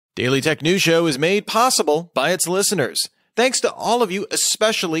Daily Tech News Show is made possible by its listeners. Thanks to all of you,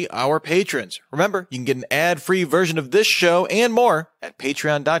 especially our patrons. Remember, you can get an ad-free version of this show and more at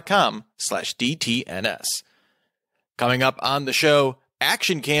patreon.com/DTNS. Coming up on the show,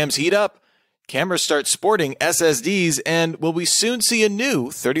 action cams heat up, cameras start sporting SSDs, and will we soon see a new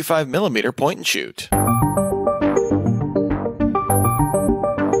 35mm point and shoot?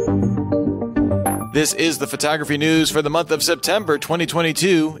 This is the photography news for the month of September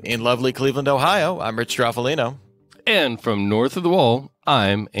 2022 in lovely Cleveland, Ohio. I'm Rich Stroffolino. And from north of the wall,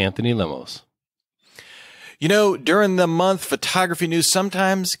 I'm Anthony Lemos. You know, during the month, photography news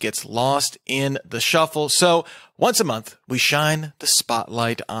sometimes gets lost in the shuffle. So once a month, we shine the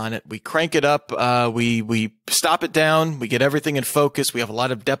spotlight on it. We crank it up. We stop it down. We get everything in focus. We have a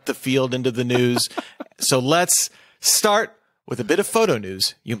lot of depth of field into the news. So let's start with a bit of photo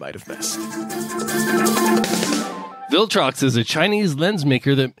news you might have missed. Viltrox is a Chinese lens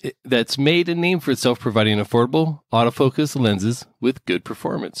maker that's made a name for itself providing affordable autofocus lenses with good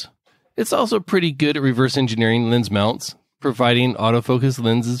performance. It's also pretty good at reverse engineering lens mounts, providing autofocus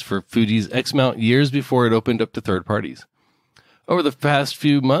lenses for Fuji's X-mount years before it opened up to third parties. Over the past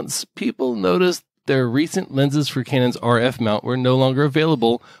few months, people noticed their recent lenses for Canon's RF mount were no longer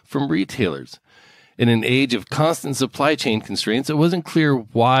available from retailers. In an age of constant supply chain constraints, it wasn't clear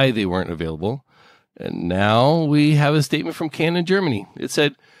why they weren't available. And now we have a statement from Canon Germany. It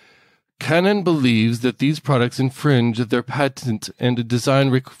said, Canon believes that these products infringe their patent and design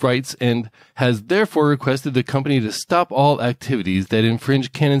rights and has therefore requested the company to stop all activities that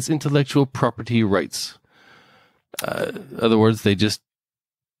infringe Canon's intellectual property rights. In other words, they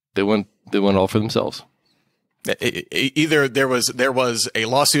want all for themselves. Either there was a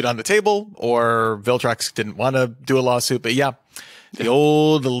lawsuit on the table, or Viltrox didn't want to do a lawsuit. But yeah, the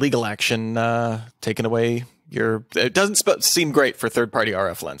old legal action taking away it doesn't seem great for third-party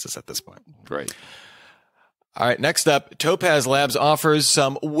RF lenses at this point. Right. All right, next up, Topaz Labs offers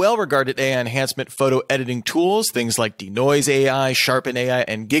some well-regarded AI enhancement photo editing tools, things like Denoise AI, Sharpen AI,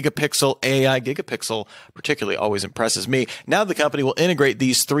 and Gigapixel AI. Gigapixel particularly always impresses me. Now the company will integrate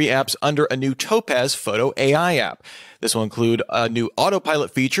these three apps under a new Topaz Photo AI app. This will include a new autopilot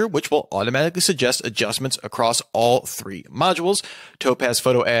feature, which will automatically suggest adjustments across all three modules. Topaz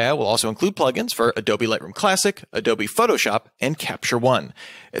Photo AI will also include plugins for Adobe Lightroom Classic, Adobe Photoshop, and Capture One.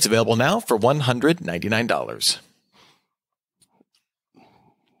 It's available now for $199.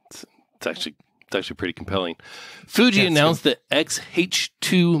 It's actually pretty compelling. Fuji announced the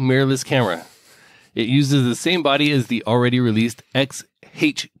X-H2 mirrorless camera. It uses the same body as the already released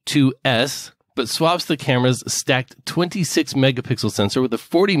X-H2S, but swaps the camera's stacked 26 megapixel sensor with a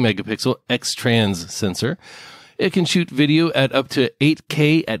 40 megapixel X-Trans sensor. It can shoot video at up to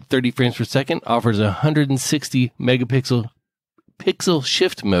 8K at 30 frames per second, offers a 160 megapixel pixel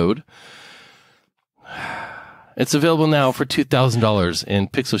shift mode. It's available now for $2,000, and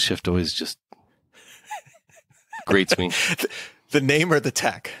pixel shift always just grates me. The name or the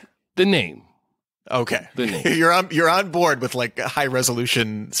tech? The name. Okay. The name. You're on board with like high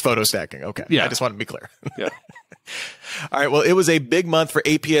resolution photo stacking. Okay. Yeah. I just want to be clear. Yeah. All right. Well, it was a big month for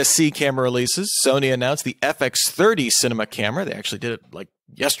APS-C camera releases. Sony announced the FX30 cinema camera. They actually did it like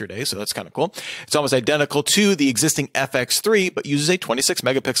yesterday, so that's kind of cool. It's almost identical to the existing FX3, but uses a 26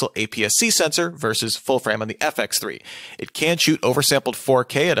 megapixel APS-C sensor versus full frame on the FX3. It can shoot oversampled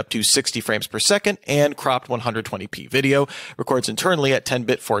 4K at up to 60 frames per second and cropped 120p video, records internally at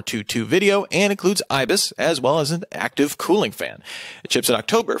 10-bit 422 video, and includes IBIS as well as an active cooling fan. It ships in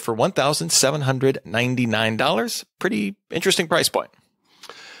October for $1,799. Pretty interesting price point.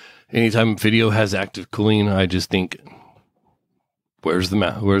 Anytime video has active cooling, I just think, where's the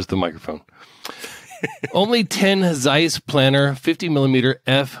microphone? Only 10 Zeiss Planner 50mm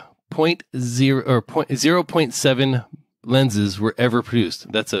f.0 or 0.7 lenses were ever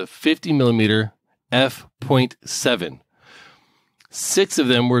produced. That's a 50mm f.7. 6 of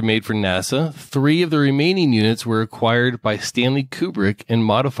them were made for NASA. 3 of the remaining units were acquired by Stanley Kubrick and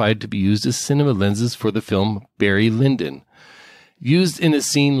modified to be used as cinema lenses for the film Barry Lyndon. Used in a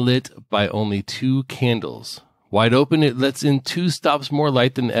scene lit by only 2 candles. Wide open, it lets in 2 stops more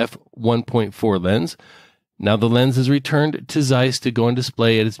light than f1.4 lens. Now the lens is returned to Zeiss to go on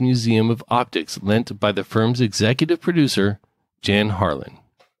display at its Museum of Optics, lent by the firm's executive producer, Jan Harlan.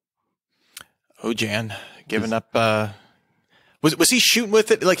 Oh, Jan, giving up. Was he shooting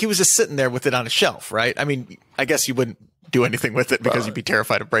with it? Like, he was just sitting there with it on a shelf, right? I mean, I guess you wouldn't do anything with it because you'd be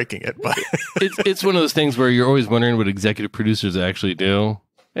terrified of breaking it. But it's one of those things where you're always wondering what executive producers actually do.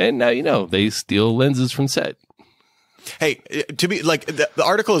 And now you know, they steal lenses from set. Hey, to be like the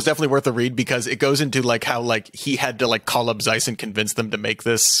article is definitely worth a read because it goes into like how like he had to like call up Zeiss and convince them to make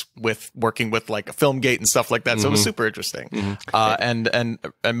this with working with like a film gate and stuff like that. So it was super interesting, and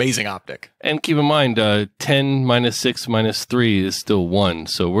amazing optic. And keep in mind, 10 minus 6 minus 3 is still 1.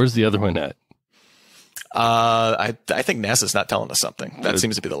 So where's the other one at? I think NASA's not telling us something. That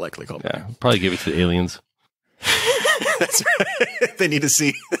seems to be the likely culprit. Yeah, probably give it to the aliens. That's right. They need to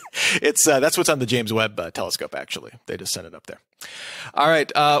see. It's that's what's on the James Webb telescope. Actually, they just sent it up there. All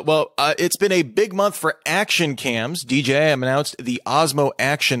right. It's been a big month for action cams. DJI announced the Osmo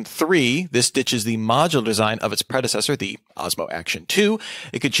Action 3. This ditches the modular design of its predecessor, the Osmo Action 2.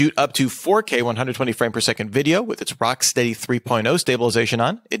 It could shoot up to 4K 120 frame per second video with its Rocksteady 3.0 stabilization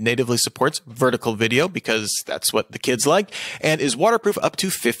on. It natively supports vertical video because that's what the kids like, and is waterproof up to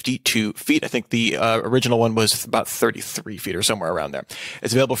 52 feet. I think the original one was about 33 feet or somewhere around there.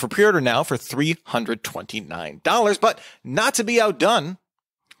 It's available for pre-order now for $329, but not to be outdone,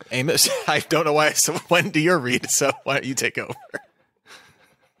 Amos, I don't know why. So when do your read? So why don't you take over?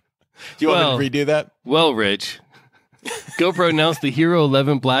 Do you want me to redo that? Well, Rich, GoPro announced the Hero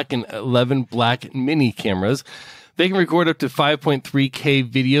 11 Black and 11 Black mini cameras. They can record up to 5.3K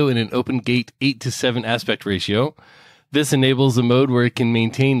video in an open gate 8:7 aspect ratio. This enables a mode where it can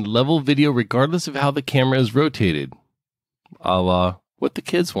maintain level video regardless of how the camera is rotated. A la what the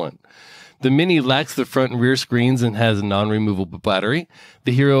kids want. The Mini lacks the front and rear screens and has a non-removable battery.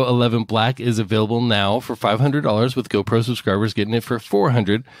 The Hero 11 Black is available now for $500 with GoPro subscribers getting it for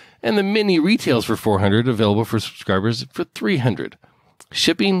 $400, and the Mini retails for $400, available for subscribers for $300.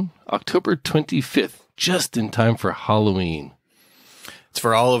 Shipping October 25th, just in time for Halloween. It's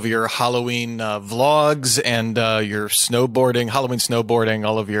for all of your Halloween vlogs and your snowboarding, Halloween snowboarding,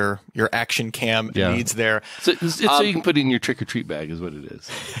 all of your action cam needs there. So it's so you can put it in your trick-or-treat bag is what it is.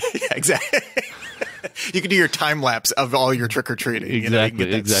 Yeah, exactly. You can do your time lapse of all your trick-or-treating.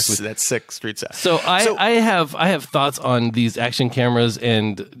 Exactly, exactly. That's sick street set. So I have thoughts on these action cameras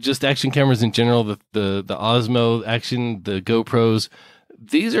and just action cameras in general, the Osmo Action, the GoPros.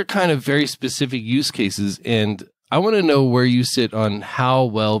 These are kind of very specific use cases, and I want to know where you sit on how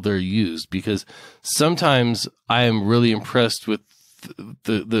well they're used, because sometimes I am really impressed with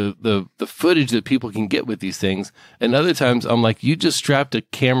the footage that people can get with these things, and other times I'm like, you just strapped a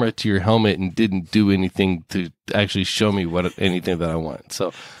camera to your helmet and didn't do anything to actually show me anything that I want.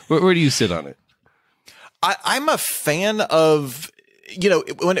 So where do you sit on it? I'm a fan of,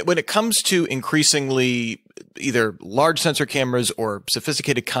 when it comes to increasingly either large sensor cameras or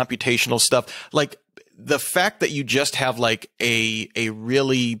sophisticated computational stuff, like the fact that you just have like a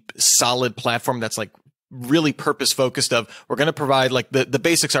really solid platform that's like really purpose focused of, we're going to provide like the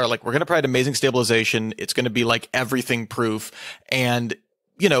basics are like, we're going to provide amazing stabilization. It's going to be like everything proof. And,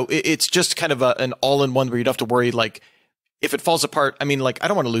 it's just kind of an all in one where you don't have to worry, like, if it falls apart. I mean, like, I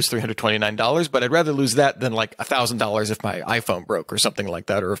don't want to lose $329, but I'd rather lose that than like $1,000 if my iPhone broke or something like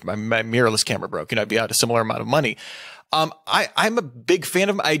that, or if my mirrorless camera broke. I'd be out a similar amount of money. I'm a big fan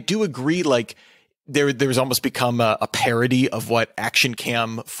of them. I do agree, like, there's almost become a parody of what action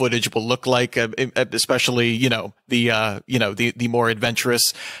cam footage will look like, especially, the more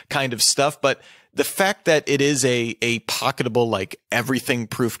adventurous kind of stuff. But the fact that it is a pocketable, like everything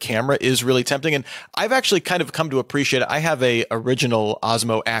proof camera is really tempting. And I've actually kind of come to appreciate it. I have a original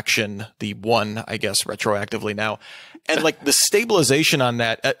Osmo Action, the one, I guess, retroactively now. And like the stabilization on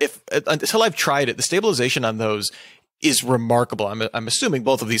that, until I've tried it, the stabilization on those is remarkable. I'm assuming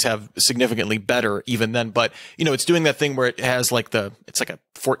both of these have significantly better even then, but it's doing that thing where it has like it's like a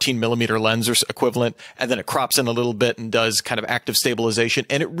 14 millimeter lens or equivalent, and then it crops in a little bit and does kind of active stabilization.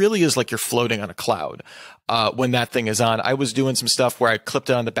 And it really is like you're floating on a cloud when that thing is on. I was doing some stuff where I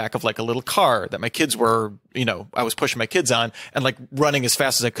clipped it on the back of like a little car that my kids were, I was pushing my kids on and like running as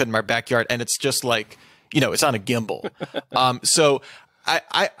fast as I could in my backyard. And it's just like, it's on a gimbal. So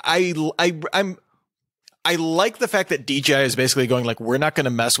I like the fact that DJI is basically going like, we're not going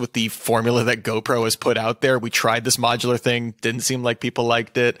to mess with the formula that GoPro has put out there. We tried this modular thing. Didn't seem like people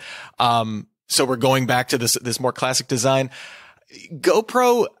liked it. So we're going back to this more classic design.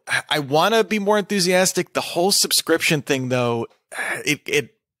 GoPro, I want to be more enthusiastic. The whole subscription thing though,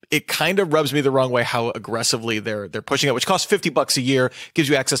 it kind of rubs me the wrong way how aggressively they're pushing it, which costs $50 a year, gives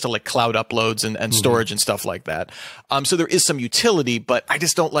you access to like cloud uploads and storage and stuff like that. So there is some utility, but I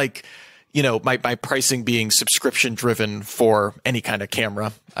just don't like, my pricing being subscription driven for any kind of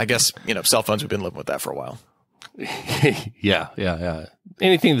camera. I guess, cell phones, we've been living with that for a while. Yeah.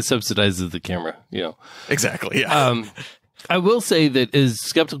 Anything that subsidizes the camera, Exactly. Yeah. I will say that as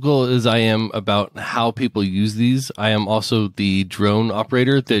skeptical as I am about how people use these, I am also the drone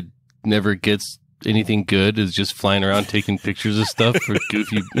operator that never gets anything good is just flying around taking pictures of stuff for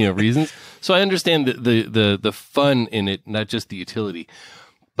goofy, reasons. So I understand the fun in it, not just the utility.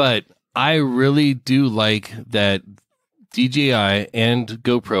 But I really do like that DJI and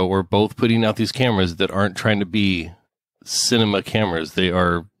GoPro are both putting out these cameras that aren't trying to be cinema cameras. They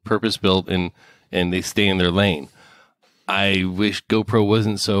are purpose built and they stay in their lane. I wish GoPro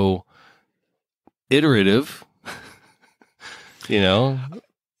wasn't so iterative.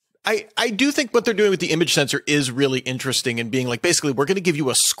 I do think what they're doing with the image sensor is really interesting and being like, basically, we're going to give you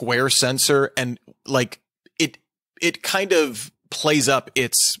a square sensor and like it kind of plays up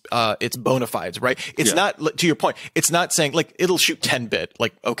its bona fides, right? It's not, to your point, it's not saying like it'll shoot 10-bit.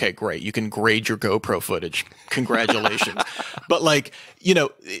 Like, okay, great. You can grade your GoPro footage. Congratulations. But like,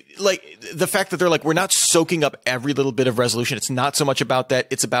 like the fact that they're like, we're not soaking up every little bit of resolution. It's not so much about that.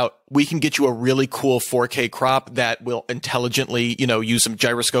 It's about, we can get you a really cool 4K crop that will intelligently, use some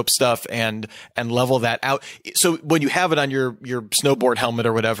gyroscope stuff and level that out. So when you have it on your snowboard helmet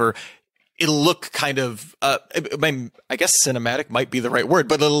or whatever, it'll look kind of, I guess cinematic might be the right word,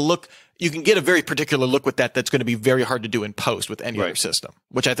 but it'll look, you can get a very particular look with that that's going to be very hard to do in post with any other system,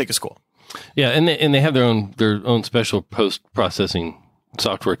 which I think is cool. Yeah, and they have their own special post-processing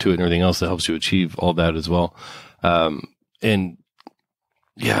software to it and everything else that helps you achieve all that as well. And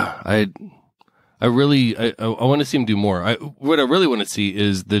yeah, I want to see them do more. What I really want to see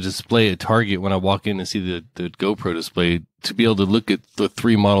is the display at Target when I walk in and see the GoPro display, to be able to look at the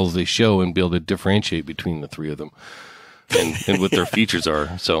three models they show and be able to differentiate between the three of them and what their features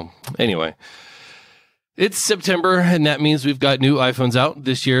are. So anyway, it's September, and that means we've got new iPhones out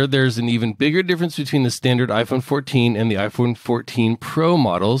this year. There's an even bigger difference between the standard iPhone 14 and the iPhone 14 Pro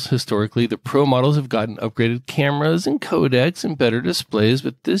models. Historically, the Pro models have gotten upgraded cameras and codecs and better displays,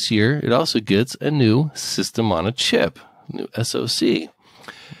 but this year it also gets a new system on a chip, new SoC.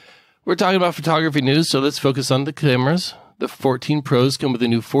 We're talking about photography news, so let's focus on the cameras. The 14 Pros come with a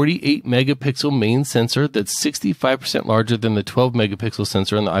new 48 megapixel main sensor that's 65% larger than the 12 megapixel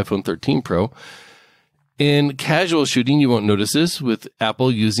sensor on the iPhone 13 Pro. In casual shooting, you won't notice this, with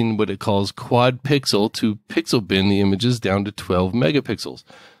Apple using what it calls quad pixel to pixel bin the images down to 12 megapixels.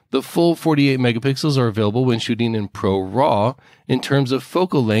 The full 48 megapixels are available when shooting in Pro RAW. In terms of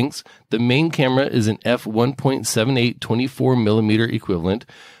focal lengths, the main camera is an f1.78 24mm equivalent.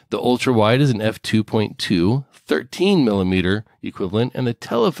 The ultra wide is an f2.2 13mm equivalent, and the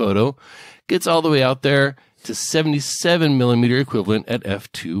telephoto gets all the way out there to 77mm equivalent at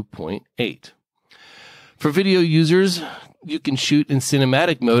f2.8. For video users, you can shoot in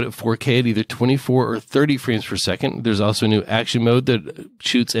cinematic mode at 4K at either 24 or 30 frames per second. There's also a new action mode that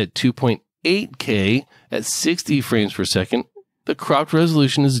shoots at 2.8K at 60 frames per second. The cropped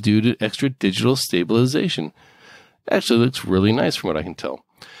resolution is due to extra digital stabilization. Actually looks really nice from what I can tell.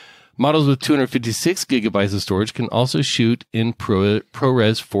 Models with 256 gigabytes of storage can also shoot in ProRes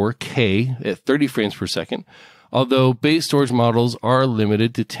 4K at 30 frames per second, although base storage models are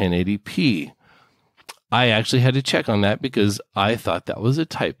limited to 1080p. I actually had to check on that because I thought that was a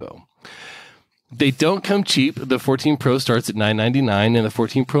typo. They don't come cheap. The 14 Pro starts at $999 and the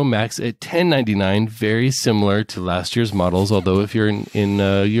 14 Pro Max at $1099, very similar to last year's models, although if you're in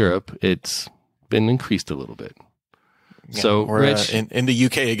Europe, it's been increased a little bit. Yeah, so, or Rich, in the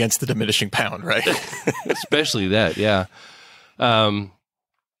UK against the diminishing pound, right? especially that, yeah.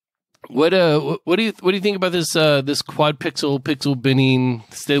 What do you think about this quad pixel binning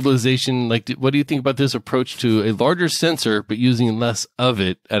stabilization? Like, what do you think about this approach to a larger sensor but using less of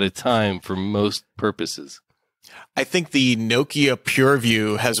it at a time for most purposes? I think the Nokia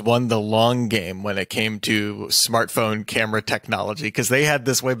PureView has won the long game when it came to smartphone camera technology, because they had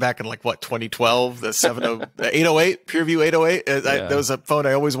this way back in 2012, the 808 PureView 808. That was a phone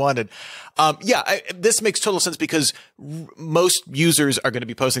I always wanted. This makes total sense because most users are going to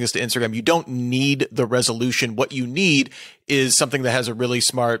be posting this to Instagram. You don't need the resolution. What you need is something that has a really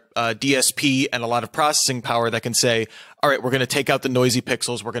smart DSP and a lot of processing power that can say, all right, we're going to take out the noisy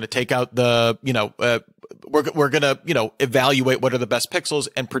pixels. We're going to take out the, we're going to, evaluate what are the best pixels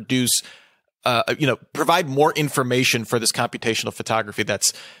and produce, provide more information for this computational photography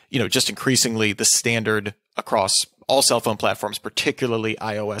that's, just increasingly the standard across all cell phone platforms, particularly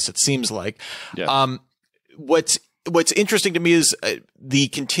iOS, it seems like. Yeah. What's interesting to me is the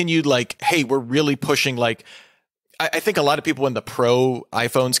continued, hey, we're really pushing, I think a lot of people when the Pro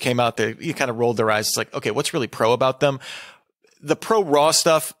iPhones came out, you kind of rolled their eyes. It's like, okay, what's really Pro about them? The Pro RAW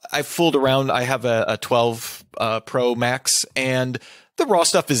stuff, I fooled around. I have a 12 Pro Max, and the RAW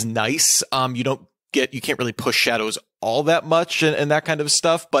stuff is nice. You can't really push shadows all that much and that kind of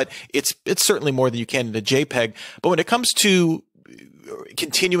stuff, but it's certainly more than you can in a JPEG. But when it comes to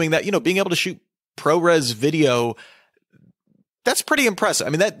continuing that, being able to shoot ProRes video, that's pretty impressive. I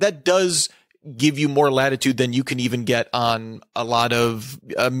mean, that does give you more latitude than you can even get on a lot of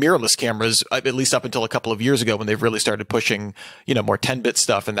mirrorless cameras, at least up until a couple of years ago when they've really started pushing, more 10-bit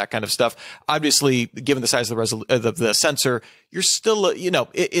stuff and that kind of stuff. Obviously, given the size of the sensor, you're still,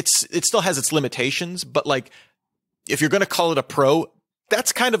 it still has its limitations, but like, if you're going to call it a pro,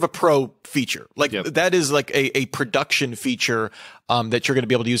 that's kind of a pro feature. Like that is like a production feature that you're going to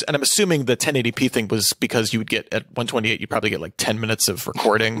be able to use. And I'm assuming the 1080p thing was because you would get at 128, you probably get like 10 minutes of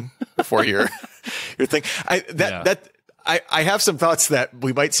recording before your thing. I have some thoughts that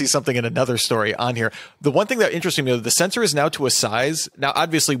we might see something in another story on here. The one thing that interesting me, the sensor is now to a size. Now,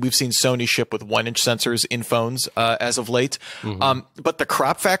 obviously, we've seen Sony ship with 1-inch sensors in phones as of late. But the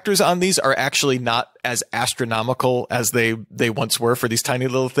crop factors on these are actually not as astronomical as they once were for these tiny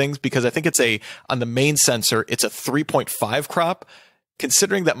little things, because I think on the main sensor, it's a 3.5 crop.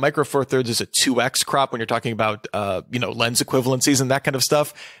 Considering that Micro Four Thirds is a 2x crop when you're talking about, lens equivalencies and that kind of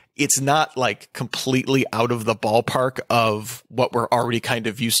stuff, it's not like completely out of the ballpark of what we're already kind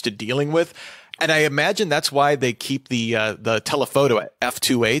of used to dealing with. And I imagine that's why they keep the telephoto at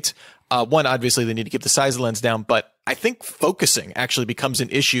f2.8. One, obviously they need to keep the size of the lens down, but I think focusing actually becomes an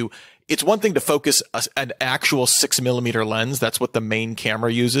issue. It's one thing to focus an actual 6mm lens. That's what the main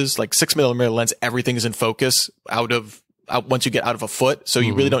camera uses. Like 6mm lens, everything is in focus once you get out of a foot. So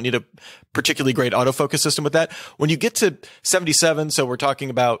you really don't need a particularly great autofocus system with that. When you get to 77, so we're talking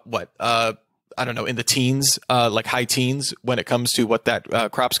about what, I don't know, in the teens, like high teens when it comes to what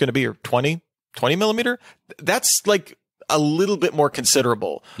that crop's going to be, or 20 millimeter. That's like a little bit more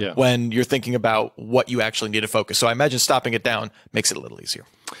considerable when you're thinking about what you actually need to focus. So I imagine stopping it down makes it a little easier.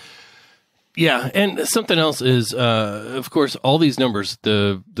 Yeah. And something else is, of course, all these numbers,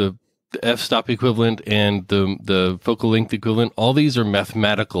 the f-stop equivalent and the focal length equivalent, all these are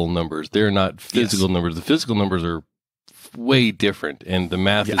mathematical numbers. They're not physical numbers. The physical numbers are way different, and the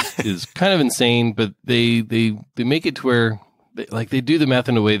math is kind of insane, but they make it to where they do the math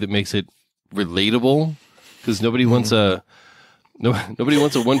in a way that makes it relatable, because nobody wants a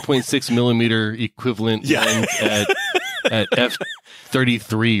 1.6 millimeter equivalent lens at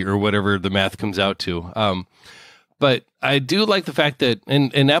f33 or whatever the math comes out to. But I do like the fact that,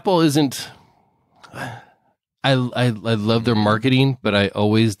 and Apple isn't, I love their marketing, but I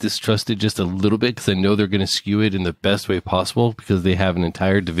always distrust it just a little bit, because I know they're going to skew it in the best way possible, because they have an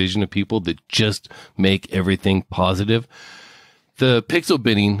entire division of people that just make everything positive. The pixel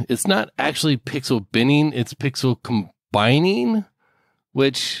binning, it's not actually pixel binning, it's pixel combining,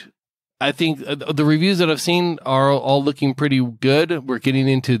 which I think the reviews that I've seen are all looking pretty good. We're getting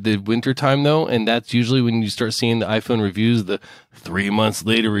into the winter time though, and that's usually when you start seeing the iPhone reviews, the 3 months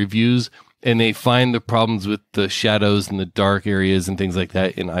later reviews, and they find the problems with the shadows and the dark areas and things like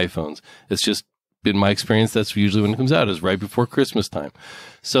that in iPhones. It's just been my experience. That's usually when it comes out, is right before Christmas time.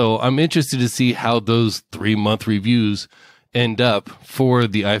 So I'm interested to see how those 3-month reviews end up for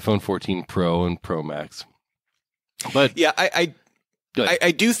the iPhone 14 Pro and Pro Max. But yeah, I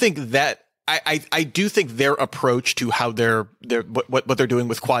do think that I do think their approach to how what they're doing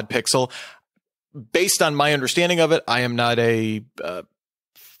with quad pixel, based on my understanding of it, I am not a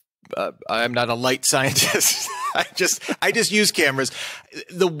light scientist. I just use cameras.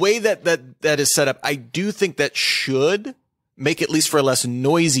 The way that is set up, I do think that should make, at least for a less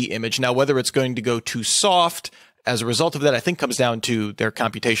noisy image. Now, whether it's going to go too soft as a result of that, I think comes down to their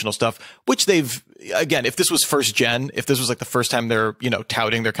computational stuff, which they've, again, if this was first gen, if this was like the first time they're,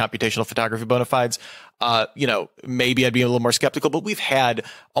 touting their computational photography bona fides, maybe I'd be a little more skeptical, but we've had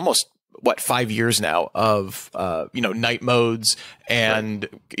almost 5 years now of, night modes and,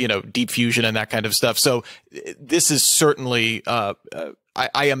 deep fusion and that kind of stuff. So this is certainly, I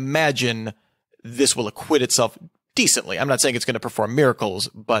imagine this will acquit itself decently. I'm not saying it's going to perform miracles,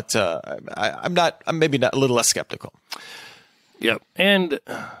 but I'm maybe not a little less skeptical. Yep. And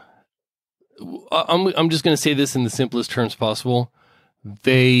I'm just going to say this in the simplest terms possible.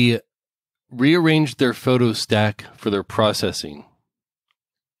 They rearranged their photo stack for their processing.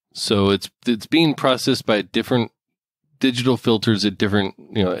 So it's being processed by different digital filters at different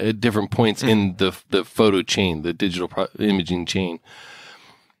points in the photo chain, the digital imaging chain.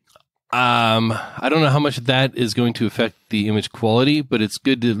 I don't know how much that is going to affect the image quality, but it's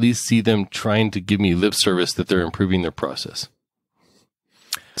good to at least see them trying to give me lip service that they're improving their process.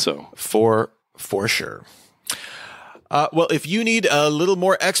 So for sure. Well, if you need a little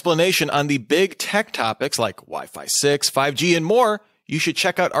more explanation on the big tech topics like Wi-Fi 6, 5G, and more, you should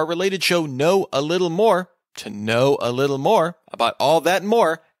check out our related show, Know a Little More, to know a little more about all that and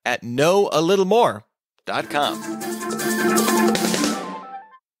more at knowalittlemore.com.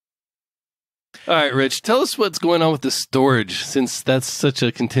 All right, Rich, tell us what's going on with the storage, since that's such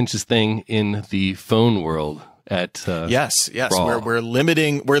a contentious thing in the phone world. Yes. We're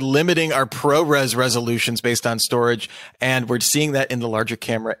limiting our ProRes resolutions based on storage, and we're seeing that in the larger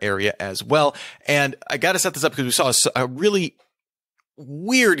camera area as well. And I got to set this up because we saw a really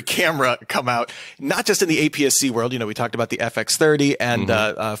weird camera come out, not just in the APS-C world. We talked about the FX30 and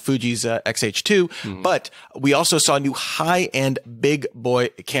Fuji's XH2, but we also saw new high-end big boy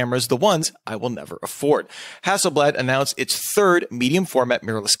cameras, the ones I will never afford. Hasselblad announced its third medium format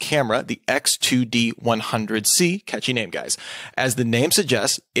mirrorless camera, the X2D100C. Catchy name, guys. As the name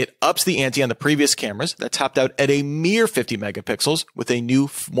suggests, it ups the ante on the previous cameras that topped out at a mere 50 megapixels with a new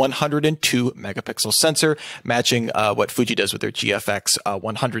 102 megapixel sensor, matching what Fuji does with their GFX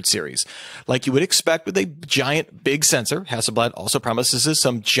 100 series. Like you would expect with a giant big sensor, Hasselblad also promises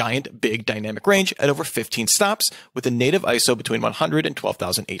some giant big dynamic range at over 15 stops with a native ISO between 100 and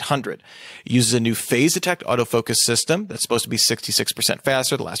 12,800. It uses a new phase detect autofocus system that's supposed to be 66%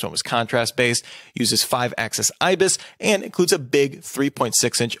 faster. The last one was contrast based, uses 5-axis IBIS, and includes a big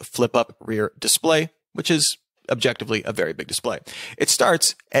 3.6-inch flip-up rear display, which is objectively a very big display. It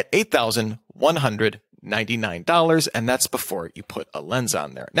starts at $8,199, and that's before you put a lens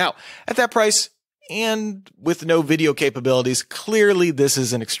on there. Now, at that price and with no video capabilities, clearly this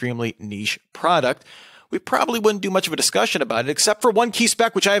is an extremely niche product. We probably wouldn't do much of a discussion about it, except for one key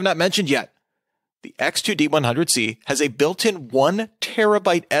spec, which I have not mentioned yet. The X2D100C has a built-in 1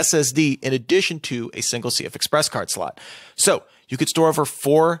 terabyte SSD in addition to a single CF Express card slot. So you could store over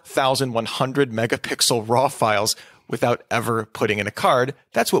 4,100 megapixel RAW files without ever putting in a card.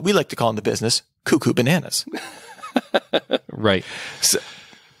 That's what we like to call in the business cuckoo bananas. Right.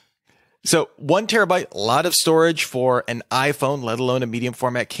 So 1 terabyte, a lot of storage for an iPhone, let alone a medium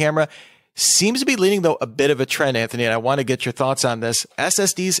format camera. Seems to be leading, though, a bit of a trend, Anthony, and I want to get your thoughts on this.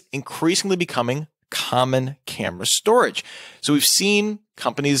 SSDs increasingly becoming common camera storage. So we've seen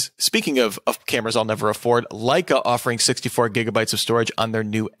companies, speaking of cameras I'll never afford, Leica offering 64 gigabytes of storage on their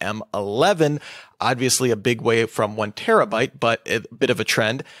new M11. Obviously a big way from 1 terabyte, but a bit of a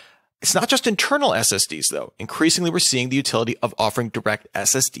trend. It's not just internal SSDs, though. Increasingly, we're seeing the utility of offering direct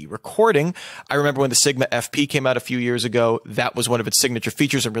SSD recording. I remember when the Sigma FP came out a few years ago, that was one of its signature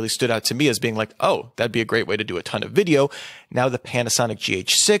features and really stood out to me as being like, oh, that'd be a great way to do a ton of video. Now the Panasonic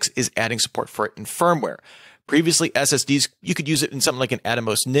GH6 is adding support for it in firmware. Previously, SSDs, you could use it in something like an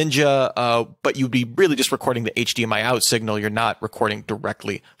Atomos Ninja, but you'd be really just recording the HDMI out signal. You're not recording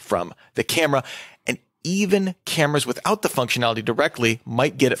directly from the camera. And even cameras without the functionality directly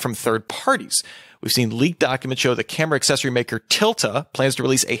might get it from third parties. We've seen leaked documents show the camera accessory maker Tilta plans to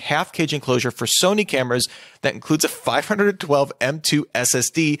release a half-cage enclosure for Sony cameras that includes a 512 M2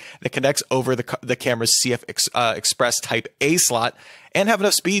 SSD that connects over the camera's CF Express Type A slot and have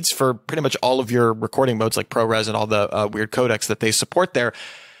enough speeds for pretty much all of your recording modes like ProRes and all the weird codecs that they support there.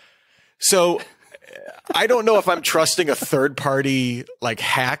 So I don't know if I'm trusting a third-party, like,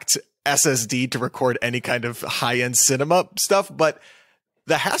 hacked SSD to record any kind of high-end cinema stuff, but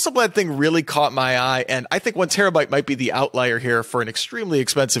the Hasselblad thing really caught my eye, and I think 1 terabyte might be the outlier here for an extremely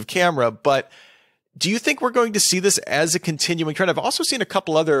expensive camera. But do you think we're going to see this as a continuing trend? I've also seen a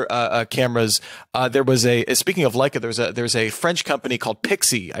couple other cameras. There was speaking of Leica, there's a French company called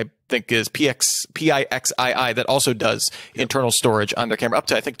Pixie, I think is Pixii, that also does internal storage on their camera up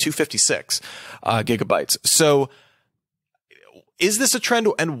to, I think, 256 gigabytes. So is this a trend,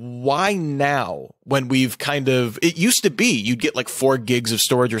 and why now when we've it used to be you'd get like 4 gigs of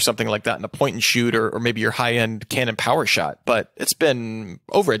storage or something like that in a point and shoot or maybe your high-end Canon PowerShot, but it's been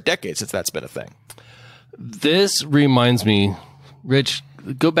over a decade since that's been a thing. This reminds me, Rich,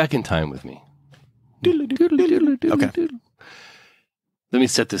 go back in time with me. Okay. Let me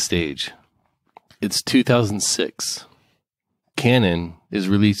set the stage. It's 2006. Canon is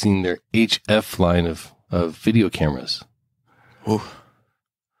releasing their HF line of video cameras. Ooh.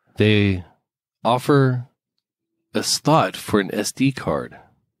 They offer a slot for an SD card.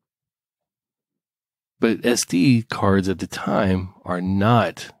 But SD cards at the time are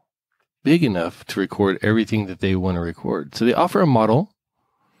not big enough to record everything that they want to record. So they offer a model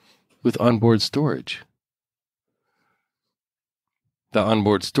with onboard storage. The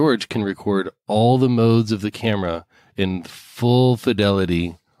onboard storage can record all the modes of the camera in full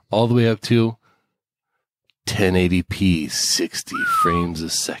fidelity, all the way up to 1080p, 60 frames a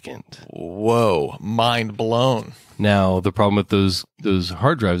second. Whoa, mind blown. Now, the problem with those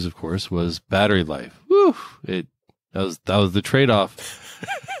hard drives, of course, was battery life. Woo! That was the trade-off.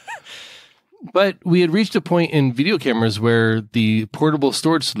 But we had reached a point in video cameras where the portable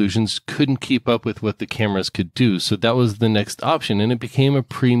storage solutions couldn't keep up with what the cameras could do. So that was the next option, and it became a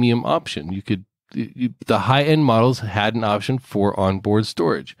premium option. You could the high-end models had an option for onboard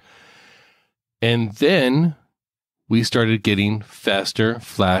storage. And then we started getting faster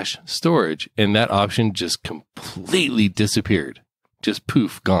flash storage, and that option just completely disappeared. Just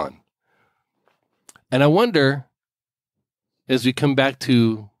poof, gone. And I wonder, as we come back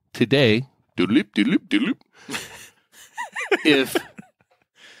to today, if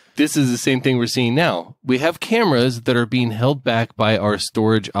this is the same thing we're seeing now. We have cameras that are being held back by our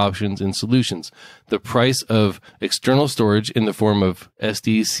storage options and solutions. The price of external storage in the form of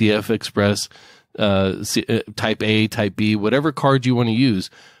SD, CF Express, Type A, Type B, whatever card you want to use,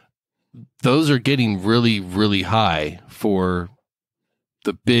 those are getting really, really high for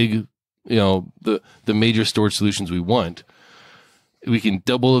the big, the major storage solutions we want. We can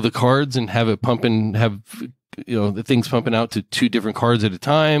double the cards and have it pumping, the things pumping out to 2 different cards at a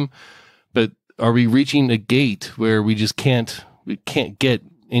time. But are we reaching a gate where we can't get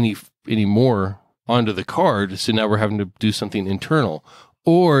any more onto the card? So now we're having to do something internal.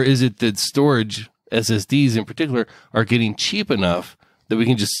 Or is it that storage, SSDs in particular, are getting cheap enough that we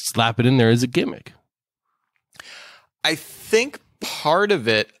can just slap it in there as a gimmick? I think part of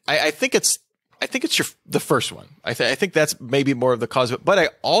it, I think it's the first one. I think that's maybe more of the cause of it. But I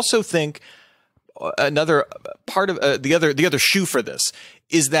also think another part of the other shoe for this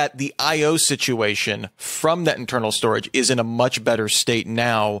is that the I/O situation from that internal storage is in a much better state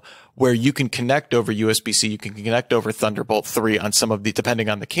now, where you can connect over USB-C, you can connect over Thunderbolt 3 on some of the, depending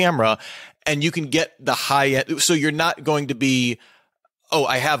on the camera, and you can get the high end. So you're not going to be, oh,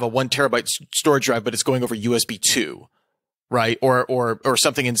 I have a 1 terabyte storage drive, but it's going over USB 2. Right. Or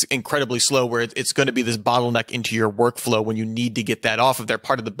something incredibly slow where it's going to be this bottleneck into your workflow when you need to get that off of there.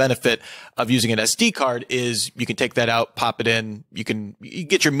 Part of the benefit of using an SD card is you can take that out, pop it in. You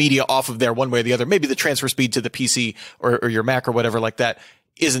get your media off of there one way or the other. Maybe the transfer speed to the PC or your Mac or whatever like that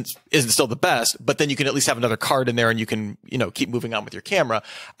isn't still the best, but then you can at least have another card in there and you can, keep moving on with your camera.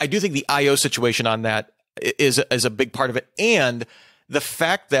 I do think the I/O situation on that is a big part of it. And the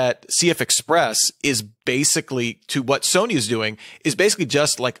fact that CF Express is basically, to what Sony is doing, is basically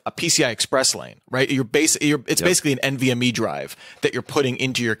just like a PCI Express lane, right? It's basically an NVMe drive that you're putting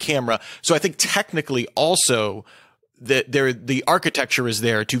into your camera. So I think technically also the architecture is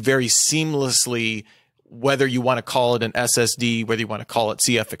there to very seamlessly, whether you want to call it an SSD, whether you want to call it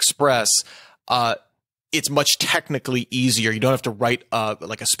CF Express, it's much technically easier. You don't have to write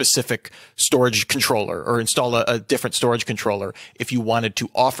like a specific storage controller or install a different storage controller if you wanted to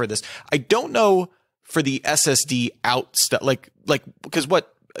offer this. I don't know for the SSD out stuff, because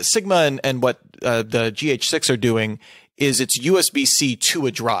what Sigma and what the GH6 are doing is it's USB-C to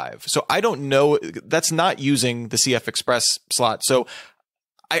a drive. So I don't know. That's not using the CF Express slot. So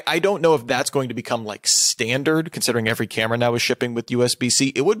I don't know if that's going to become like standard, considering every camera now is shipping with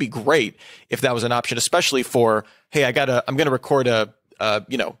USB-C. It would be great if that was an option, especially for, hey, I'm going to record a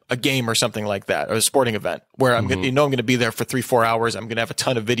game or something like that, or a sporting event where I'm going to be there for 3-4 hours. I'm going to have a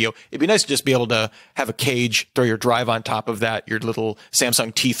ton of video. It'd be nice to just be able to have a cage, throw your drive on top of that, your little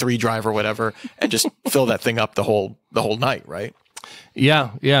Samsung T3 drive or whatever, and just fill that thing up the whole night, right?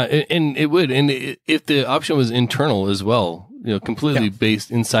 Yeah, and it would. And if the option was internal as well, completely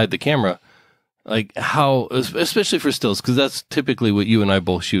based inside the camera, like how, especially for stills, because that's typically what you and I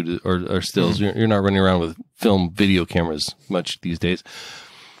both shoot are stills. You're not running around with film video cameras much these days.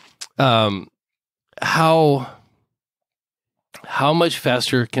 How much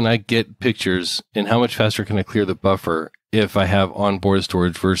faster can I get pictures, and how much faster can I clear the buffer if I have onboard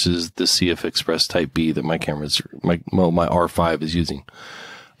storage versus the CF Express Type B that my R5 is using?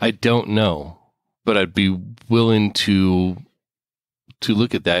 I don't know, but I'd be willing to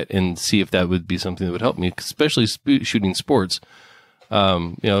look at that and see if that would be something that would help me, especially shooting sports.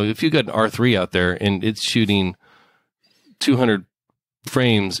 If you got an R3 out there and it's shooting 200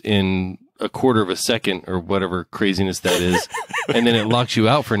 frames in a quarter of a second or whatever craziness that is, and then it locks you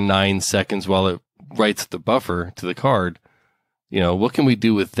out for 9 seconds while it writes the buffer to the card, what can we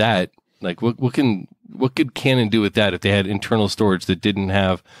do with that? Like, what could Canon do with that if they had internal storage that didn't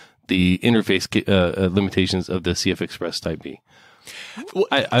have the interface limitations of the CF Express Type B? Well,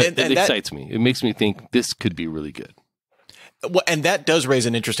 it excites me. It makes me think this could be really good. Well, and that does raise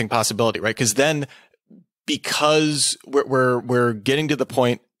an interesting possibility, right? Because we're getting to the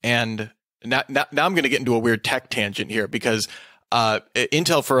point, and now I'm going to get into a weird tech tangent here, because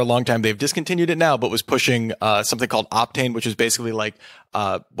Intel for a long time, they've discontinued it now, but was pushing something called Optane, which is basically like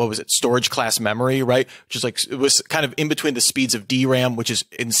what was it, storage class memory, right? Which is like, it was kind of in between the speeds of DRAM, which is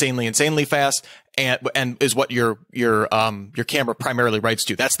insanely fast, and is what your camera primarily writes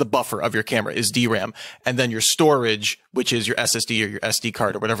to. That's the buffer of your camera, is DRAM, and then your storage, which is your SSD or your SD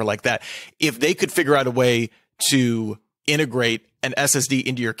card or whatever like that. If they could figure out a way to integrate an SSD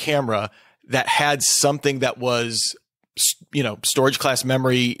into your camera that had something that was, you know, storage class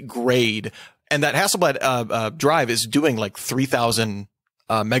memory grade, and that Hasselblad drive is doing like 3,000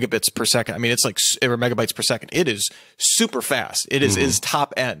 megabits per second. I mean, it's like, or megabytes per second. It is super fast. It is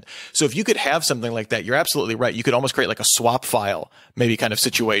top end. So if you could have something like that, you're absolutely right. You could almost create like a swap file, maybe kind of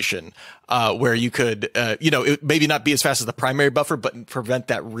situation, where you could, you know, it maybe not be as fast as the primary buffer, but prevent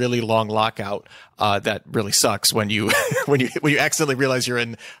that really long lockout, that really sucks when you, when you accidentally realize you're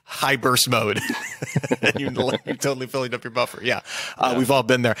in high burst mode and you're totally filling up your buffer. Yeah. We've all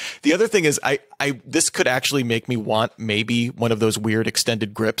been there. The other thing is this could actually make me want maybe one of those weird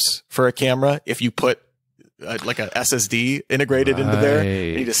extended grips for a camera. If you put like a SSD integrated into there,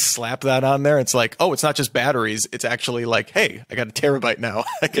 and you just slap that on there. It's like, oh, it's not just batteries. It's actually like, hey, I got a terabyte now.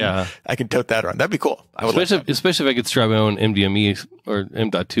 I can tote that around. That'd be cool. I would especially if I could strap my own NVMe or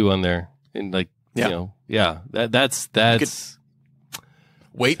M.2 on there, and like, you know, that's.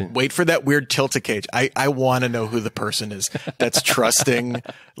 Wait for that weird tilt-a-cage. I want to know who the person is that's trusting.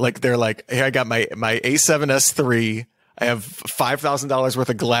 Like, they're like, hey, I got my A7S III. I have $5,000 worth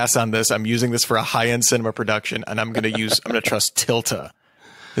of glass on this. I'm using this for a high-end cinema production, and I'm going to trust Tilta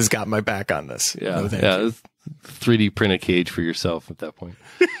has got my back on this. Yeah. 3D print a cage for yourself at that point.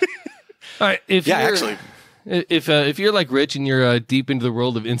 All right. If you're like Rich and you're deep into the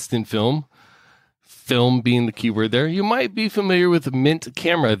world of instant film being the keyword there, you might be familiar with Mint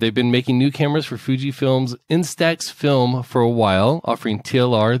Camera. They've been making new cameras for Fujifilm's Instax film for a while, offering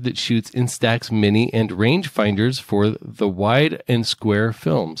TLR that shoots Instax mini and rangefinders for the wide and square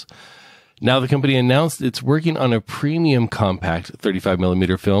films. Now the company announced it's working on a premium compact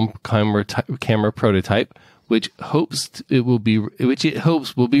 35mm film camera prototype, which it hopes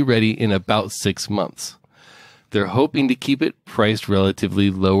will be ready in about 6 months. They're hoping to keep it priced relatively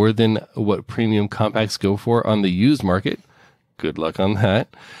lower than what premium compacts go for on the used market. Good luck on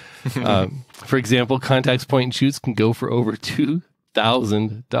that. For example, Contax point and shoots can go for over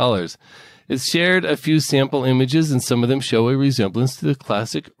 $2,000. It's shared a few sample images, and some of them show a resemblance to the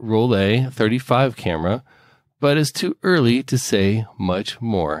classic Rolleiflex 35 camera, but it's too early to say much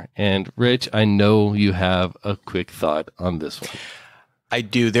more. And Rich, I know you have a quick thought on this one. I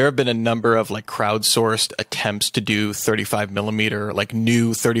do. There have been a number of like crowdsourced attempts to do 35mm, like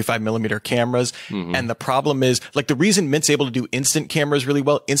new 35mm cameras. And the problem is, like, the reason Mint's able to do instant cameras really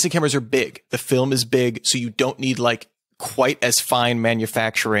well, instant cameras are big. The film is big, so you don't need like quite as fine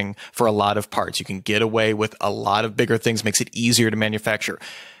manufacturing for a lot of parts. You can get away with a lot of bigger things, makes it easier to manufacture.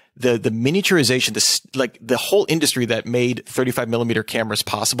 The miniaturization, like the whole industry that made 35mm cameras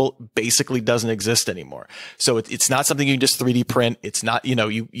possible basically doesn't exist anymore. So it's not something you can just 3D print. It's not, you know,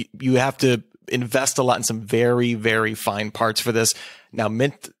 you have to invest a lot in some very, very fine parts for this. Now,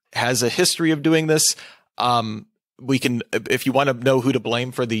 Mint has a history of doing this. We can, if you want to know who to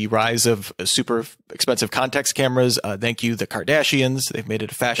blame for the rise of super expensive Contax cameras, thank you, the Kardashians. They've made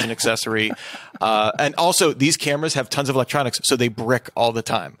it a fashion accessory. And also, these cameras have tons of electronics, so they brick all the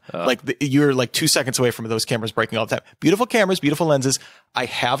time. You're like 2 seconds away from those cameras breaking all the time. Beautiful cameras, beautiful lenses. I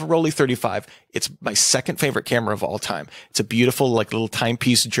have a Rolleiflex 35. It's my second favorite camera of all time. It's a beautiful, like, little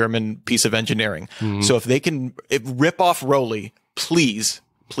timepiece German piece of engineering. So if they can rip off Rolleiflex, please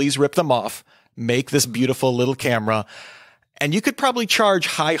rip them off. Make this beautiful little camera, and you could probably charge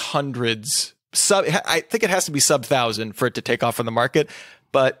high hundreds. I think it has to be sub 1,000 for it to take off on the market,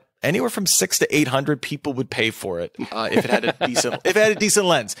 but anywhere from 600 to 800 people would pay for it if it had a decent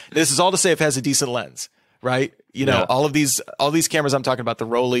lens. This is all to say if it has a decent lens, right? You know, all these cameras I'm talking about, the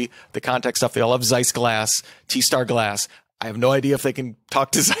Rolleiflex, the Contax stuff, they all have Zeiss glass, T-Star glass. I have no idea if they can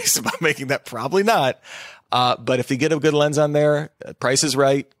talk to Zeiss about making that. Probably not. But if they get a good lens on there, price is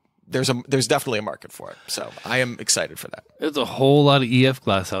right. There's definitely a market for it. So I am excited for that. There's a whole lot of EF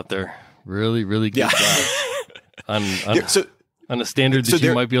glass out there. Really, really good glass. on a standard that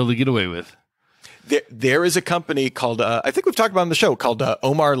you might be able to get away with. There is a company called, I think we've talked about on the show, called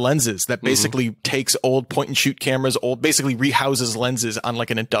Omar Lenses, that basically takes old point and shoot cameras, basically rehouses lenses on like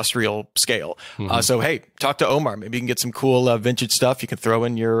an industrial scale. So, hey, talk to Omar. Maybe you can get some cool vintage stuff. You can throw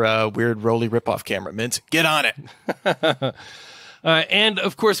in your weird Rolleiflex ripoff camera. Mint, get on it. And,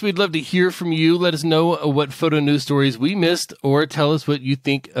 of course, we'd love to hear from you. Let us know what photo news stories we missed, or tell us what you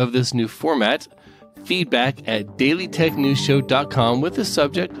think of this new format. feedback@dailytechnewsshow.com with the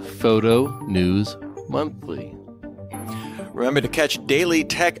subject Photo News Monthly. Remember to catch Daily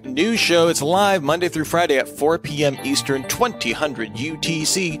Tech News Show. It's live Monday through Friday at 4 p.m. Eastern, 2000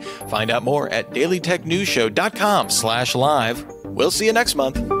 UTC. Find out more at dailytechnewsshow.com/live. We'll see you next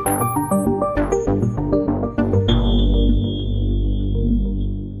month.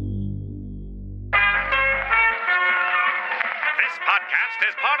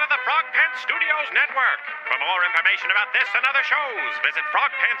 Studios Network. For more information about this and other shows, visit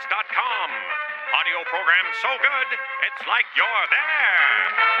frogpants.com. Audio program so good, it's like you're there.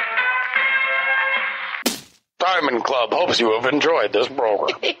 Diamond Club hopes you have enjoyed this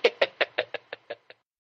program.